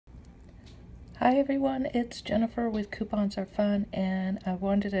Hi everyone, it's Jennifer with Coupons Are Fun, and I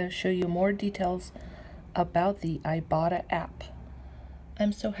wanted to show you more details about the Ibotta app.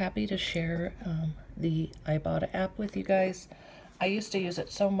 I'm so happy to share the Ibotta app with you guys. I used to use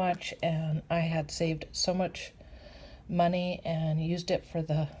it so much, and I had saved so much money and used it for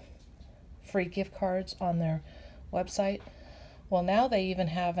the free gift cards on their website. Well, now they even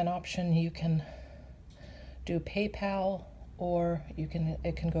have an option you can do PayPal, or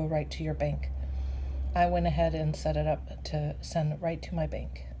it can go right to your bank. I went ahead and set it up to send it right to my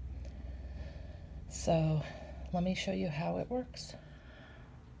bank. So let me show you how it works.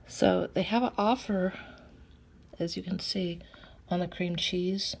 So they have an offer, as you can see, on the cream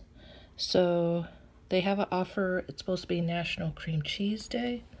cheese. So they have an offer. It's supposed to be National Cream Cheese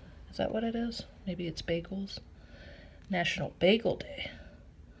Day. Is that what it is? Maybe it's bagels. National Bagel Day.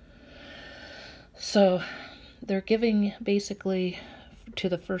 So they're giving basically to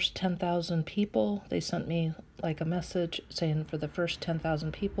the first 10,000 people. They sent me like a message saying for the first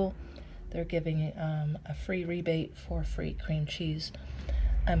 10,000 people they're giving a free rebate for free cream cheese.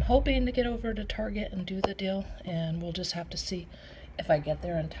 I'm hoping to get over to Target and do the deal, and we'll just have to see if I get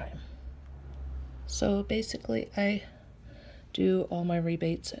there in time. So basically I do all my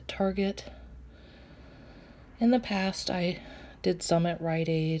rebates at Target. In the past I did some at Rite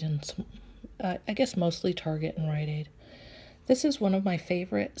Aid and some, I guess mostly Target and Rite Aid. This is one of my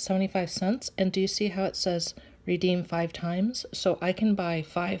favorite, 75 cents, and do you see how it says redeem 5 times? So I can buy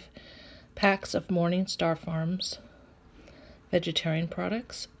 5 packs of Morningstar Farms vegetarian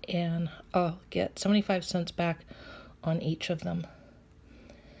products, and I'll get 75 cents back on each of them.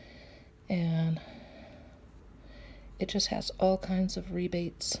 And it just has all kinds of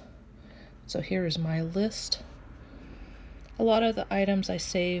rebates. So here is my list. A lot of the items I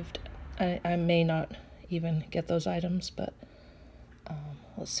saved, I may not even get those items, but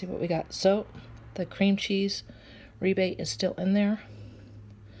let's see what we got. So the cream cheese rebate is still in there.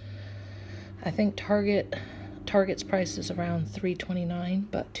 I think Target's price is around $3.29,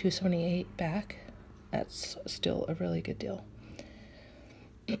 but $2.78 back. That's still a really good deal.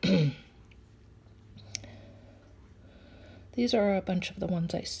 These are a bunch of the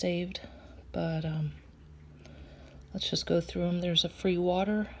ones I saved, but let's just go through them. There's a free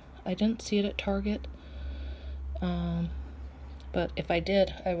water. I didn't see it at Target. But if I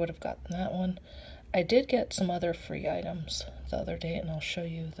did, I would have gotten that one. I did get some other free items the other day, and I'll show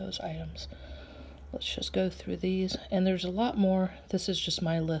you those items. Let's just go through these. And there's a lot more. This is just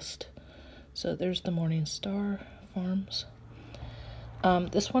my list. So there's the Morningstar Farms.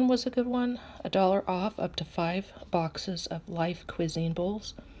 This one was a good one. $1 off up to 5 boxes of Life Cuisine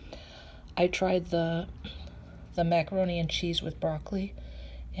Bowls. I tried the macaroni and cheese with broccoli,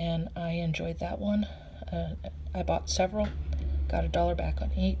 and I enjoyed that one. I bought several. Got $1 back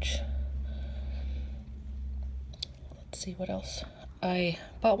on each. Let's see what else. I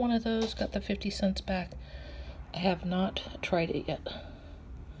bought one of those, got the 50 cents back. I have not tried it yet.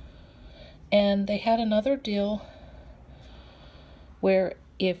 And they had another deal where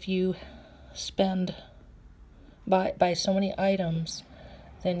if you spend buy so many items,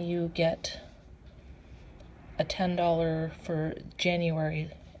 then you get a $10 for January.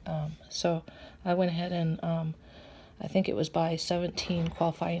 So I went ahead and I think it was by 17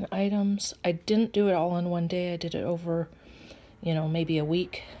 qualifying items. I didn't do it all in one day. I did it over, maybe a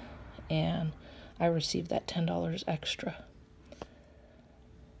week, and I received that $10 extra.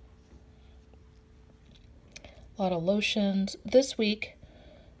 A lot of lotions. This week,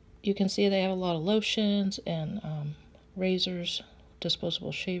 you can see they have a lot of lotions and razors,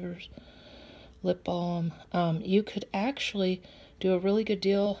 disposable shavers, lip balm. You could actually do a really good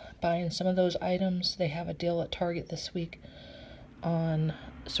deal buying some of those items. They have a deal at Target this week on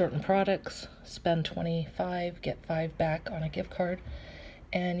certain products. Spend $25, get 5 back on a gift card,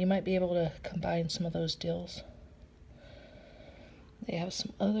 and you might be able to combine some of those deals. They have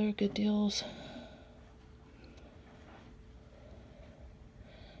some other good deals.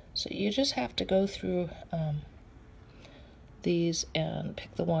 So you just have to go through these and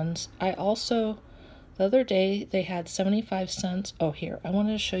pick the ones. I also, the other day, they had 75 cents. Oh, here, I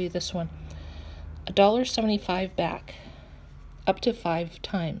wanted to show you this one. $1.75 back, up to 5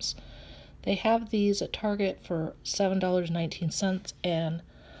 times. They have these at Target for $7.19, and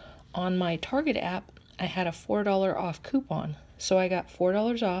on my Target app, I had a $4 off coupon. So I got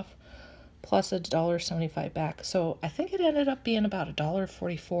 $4 off plus $1.75 back. So I think it ended up being about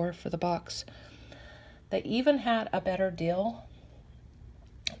 $1.44 for the box. They even had a better deal.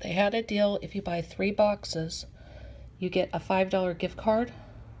 They had a deal if you buy 3 boxes, you get a $5 gift card.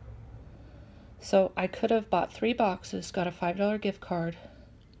 So I could have bought 3 boxes, got a $5 gift card,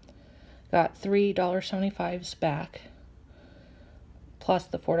 got $3.75 back, plus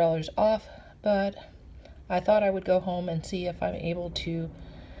the $4 off, but I thought I would go home and see if I'm able to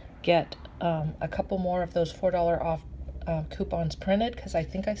get a couple more of those $4 off coupons printed, because I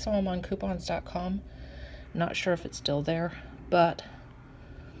think I saw them on coupons.com. Not sure if it's still there, but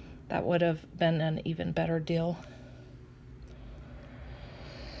that would have been an even better deal.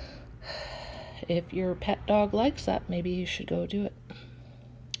 If your pet dog likes that, maybe you should go do it.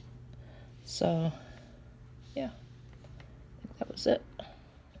 So, yeah, I think that was it.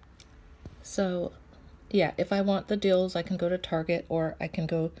 So, yeah, if I want the deals, I can go to Target or I can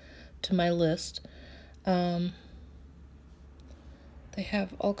go to my list. They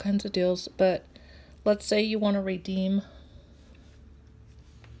have all kinds of deals, but let's say you want to redeem.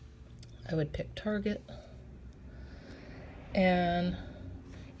 I would pick Target, and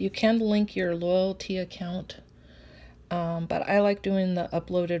you can link your loyalty account, but I like doing the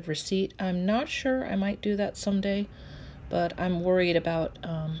uploaded receipt. I'm not sure, I might do that someday, but I'm worried about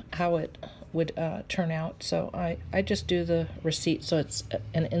how it would turn out, so I just do the receipt so it's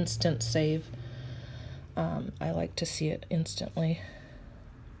an instant save. I like to see it instantly.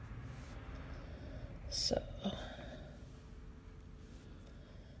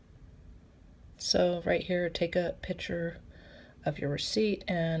 So right here, take a picture of your receipt,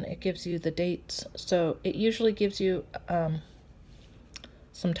 and it gives you the dates. So it usually gives you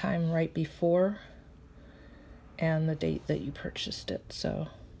some time right before and the date that you purchased it. So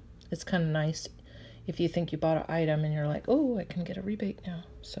it's kind of nice if you think you bought an item and you're like, oh, I can get a rebate now.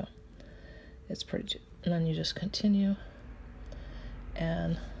 So it's pretty, and then you just continue,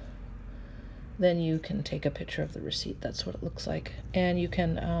 and then you can take a picture of the receipt. That's what it looks like. And you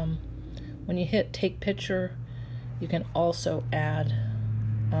can, when you hit take picture, you can also add,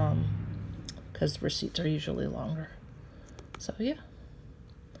 because receipts are usually longer. So yeah,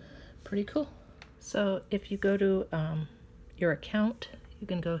 pretty cool. So if you go to your account, you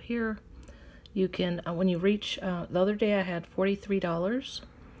can go here. You can, when you reach, the other day I had $43.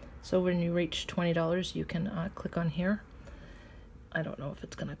 So when you reach $20, you can click on here. I don't know if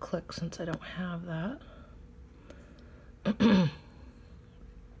it's gonna click since I don't have that.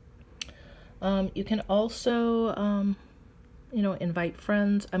 You can also, you know, invite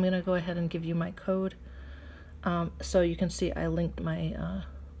friends. I'm gonna go ahead and give you my code. So you can see I linked my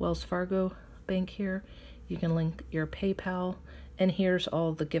Wells Fargo bank here. You can link your PayPal, and here's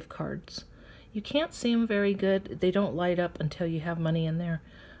all the gift cards. You can't see them very good. They don't light up until you have money in there.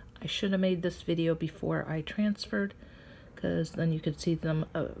 I should have made this video before I transferred, because then you could see them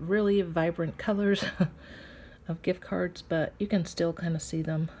really vibrant colors of gift cards, but you can still kind of see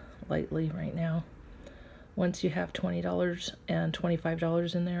them lightly right now. Once you have $20 and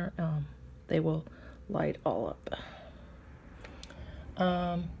 $25 in there, they will light all up.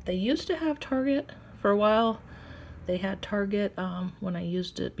 They used to have Target for a while. They had Target when I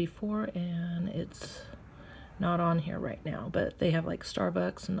used it before, and it's not on here right now, but they have like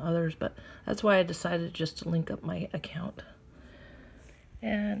Starbucks and others, but that's why I decided just to link up my account.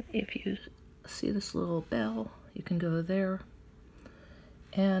 And if you see this little bell, you can go there,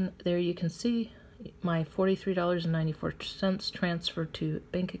 and there you can see my $43.94 transfer to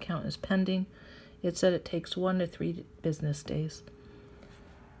bank account is pending. It said it takes 1 to 3 business days.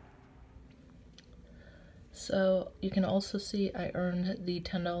 So you can also see I earned the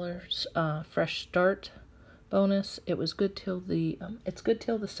 $10 fresh start bonus. It was good till the it's good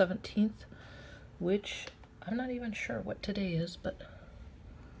till the 17th, which I'm not even sure what today is, but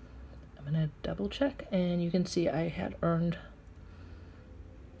I'm gonna double check. And you can see I had earned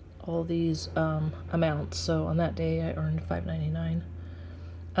all these amounts. So on that day I earned $5.99.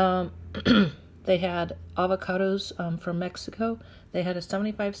 They had avocados from Mexico. They had a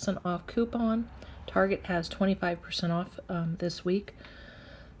 75-cent off coupon. Target has 25% off this week.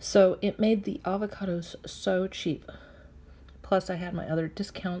 So it made the avocados so cheap. Plus I had my other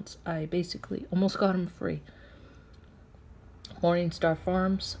discounts. I basically almost got them free. Morningstar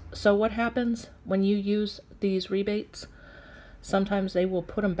Farms. So what happens when you use these rebates? Sometimes they will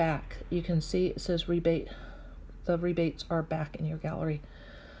put them back. You can see it says rebate. The rebates are back in your gallery.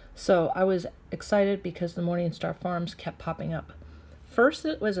 So I was excited because the Morningstar Farms kept popping up. First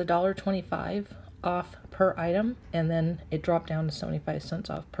it was $1.25 off per item, and then it dropped down to 75 cents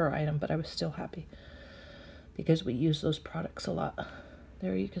off per item, but I was still happy because we use those products a lot.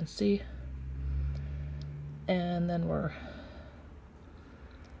 There you can see. And then we're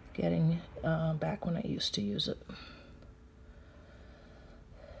getting back when I used to use it.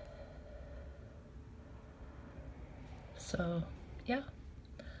 So yeah,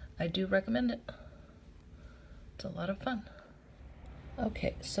 I do recommend it. It's a lot of fun.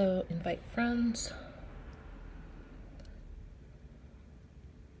 Okay, so invite friends.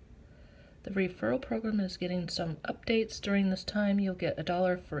 The referral program is getting some updates during this time. You'll get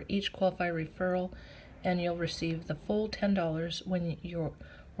 $1 for each qualified referral, and you'll receive the full $10 when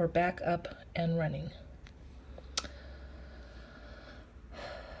we're back up and running.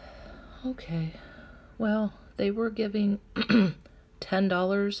 Okay, well, they were giving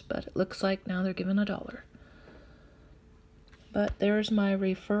 $10, but it looks like now they're giving $1. But there's my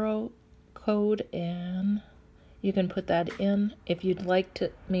referral code, and you can put that in. If you'd like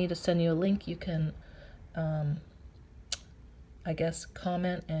me to send you a link, you can, I guess,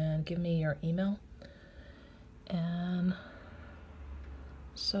 comment and give me your email. And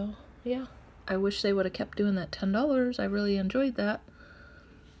so, yeah, I wish they would have kept doing that $10. I really enjoyed that.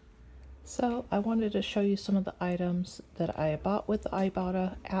 So I wanted to show you some of the items that I bought with the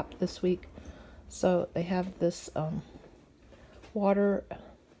Ibotta app this week. So they have this water.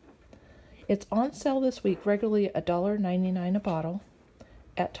 It's on sale this week. Regularly $1.99 a bottle.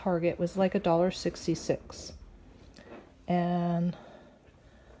 At Target was like $1.66. And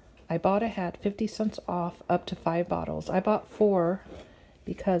Ibotta had 50 cents off up to 5 bottles. I bought 4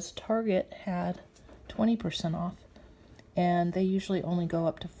 because Target had 20% off. And they usually only go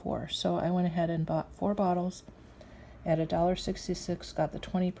up to 4. So I went ahead and bought 4 bottles at $1.66, got the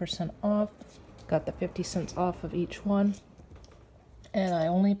 20% off, got the 50 cents off of each one, and I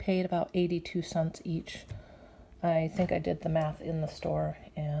only paid about 82 cents each. I think I did the math in the store,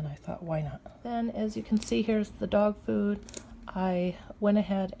 and I thought, why not? Then, as you can see, here's the dog food. I went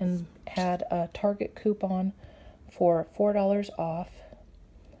ahead and had a Target coupon for $4 off.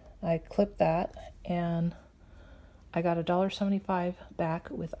 I clipped that, and I got $1.75 back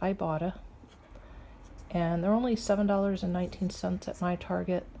with Ibotta, and they're only $7.19 at my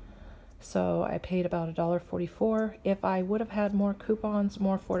Target, so I paid about $1.44. If I would have had more coupons,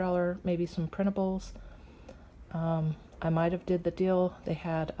 more $4, maybe some printables, I might have did the deal. They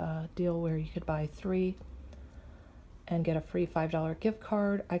had a deal where you could buy 3 and get a free $5 gift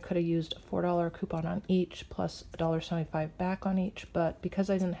card. I could have used a $4 coupon on each plus $1.75 back on each, but because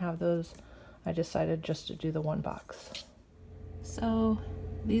I didn't have those, I decided just to do the 1 box. So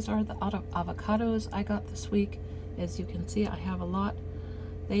these are the avocados I got this week. As you can see, I have a lot.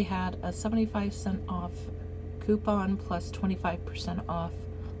 They had a 75-cent off coupon plus 25% off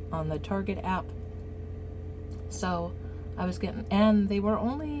on the Target app. So I was getting, and they were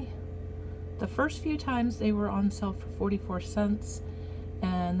only, the first few times they were on sale for 44 cents,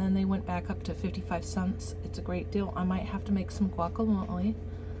 and then they went back up to 55 cents. It's a great deal. I might have to make some guacamole.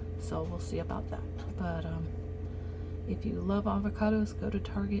 So we'll see about that. But if you love avocados, go to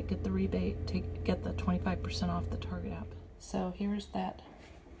Target, get the rebate, get the 25% off the Target app. So here's that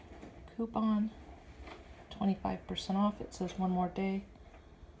coupon, 25% off. It says 1 more day,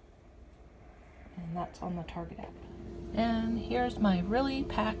 and that's on the Target app. And here's my really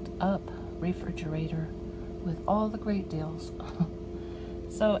packed up refrigerator with all the great deals.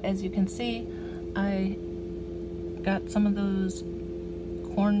 So as you can see, I got some of those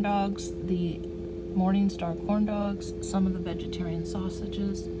corn dogs, the Morningstar corn dogs, some of the vegetarian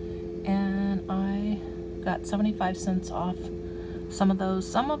sausages, and I got 75 cents off some of those.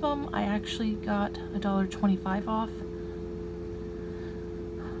 Some of them I actually got $1.25 off,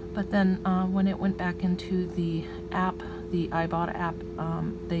 but then when it went back into the app, the Ibotta app,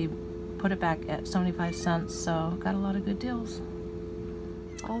 they put it back at 75 cents, so got a lot of good deals.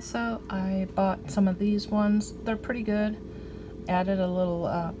 Also, I bought some of these ones. They're pretty good. Added a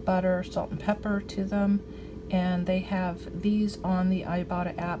little butter, salt and pepper to them, and they have these on the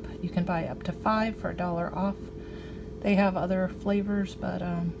Ibotta app. You can buy up to 5 for $1 off. They have other flavors, but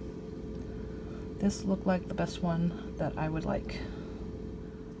this looked like the best one that I would like.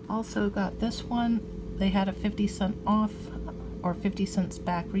 Also got this one. They had a 50 cent off or 50 cents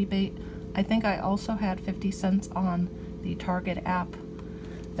back rebate. I think I also had 50 cents on the Target app.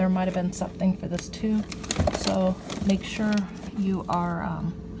 There might have been something for this too, so make sure you are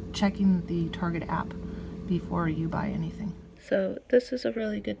checking the Target app before you buy anything. So this is a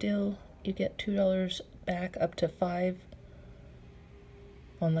really good deal. You get $2 back up to 5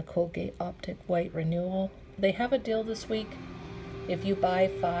 on the Colgate Optic White Renewal. They have a deal this week. If you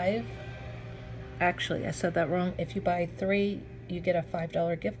buy 5, actually I said that wrong. If you buy 3, you get a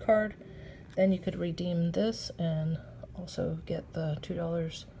 $5 gift card. Then you could redeem this and also get the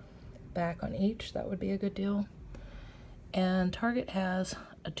 $2 back on each. That would be a good deal. And Target has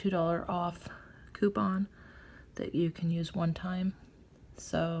a $2 off coupon that you can use one time.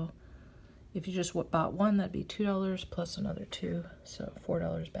 So if you just bought one, that'd be $2 plus another $2, so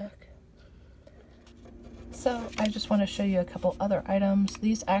 $4 back. So I just want to show you a couple other items.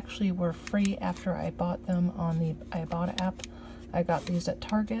 These actually were free after I bought them on the Ibotta app. I got these at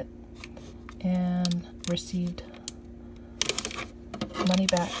Target and received money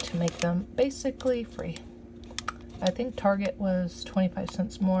back to make them basically free. I think Target was 25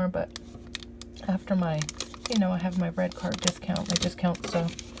 cents more, but after my, you know, I have my red card discount, so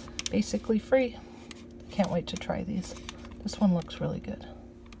basically free. Can't wait to try these. This one looks really good.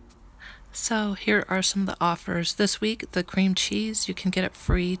 So here are some of the offers. This week, the cream cheese, you can get it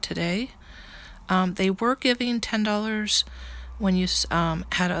free today. They were giving $10 when you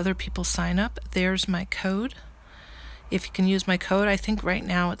had other people sign up. There's my code. If you can use my code, I think right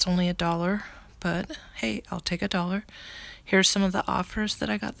now it's only $1, but hey, I'll take $1. Here's some of the offers that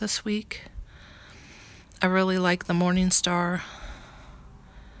I got this week. I really like the Morningstar.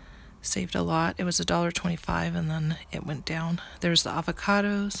 Saved a lot. It was $1.25 and then it went down. There's the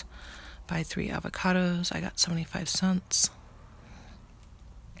avocados. Buy 3 avocados. I got 75 cents.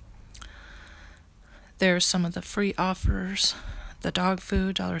 There's some of the free offers. The dog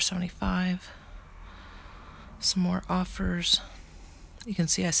food, $1.75. Some more offers. You can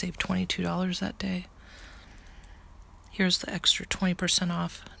see I saved $22 that day. Here's the extra 20%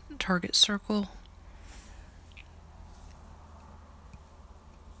 off Target Circle.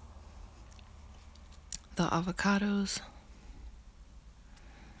 The avocados.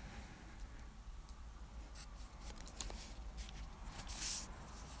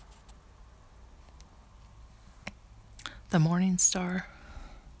 The Morningstar.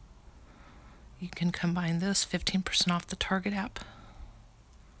 You can combine this, 15% off the Target app.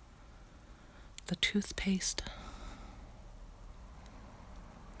 The toothpaste.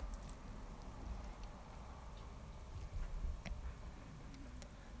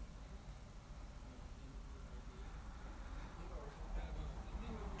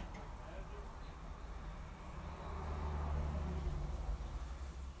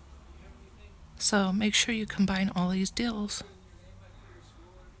 So make sure you combine all these deals.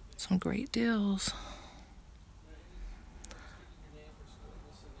 Some great deals.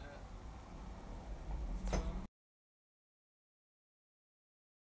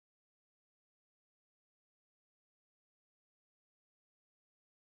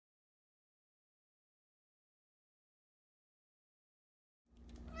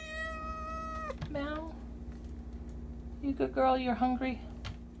 Meow. You good girl? You're hungry?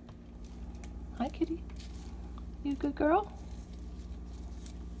 Hi, kitty. You good girl?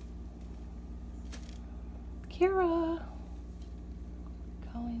 Kira.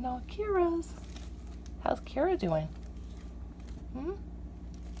 Calling all Kira's. How's Kira doing? You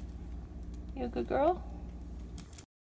a good girl?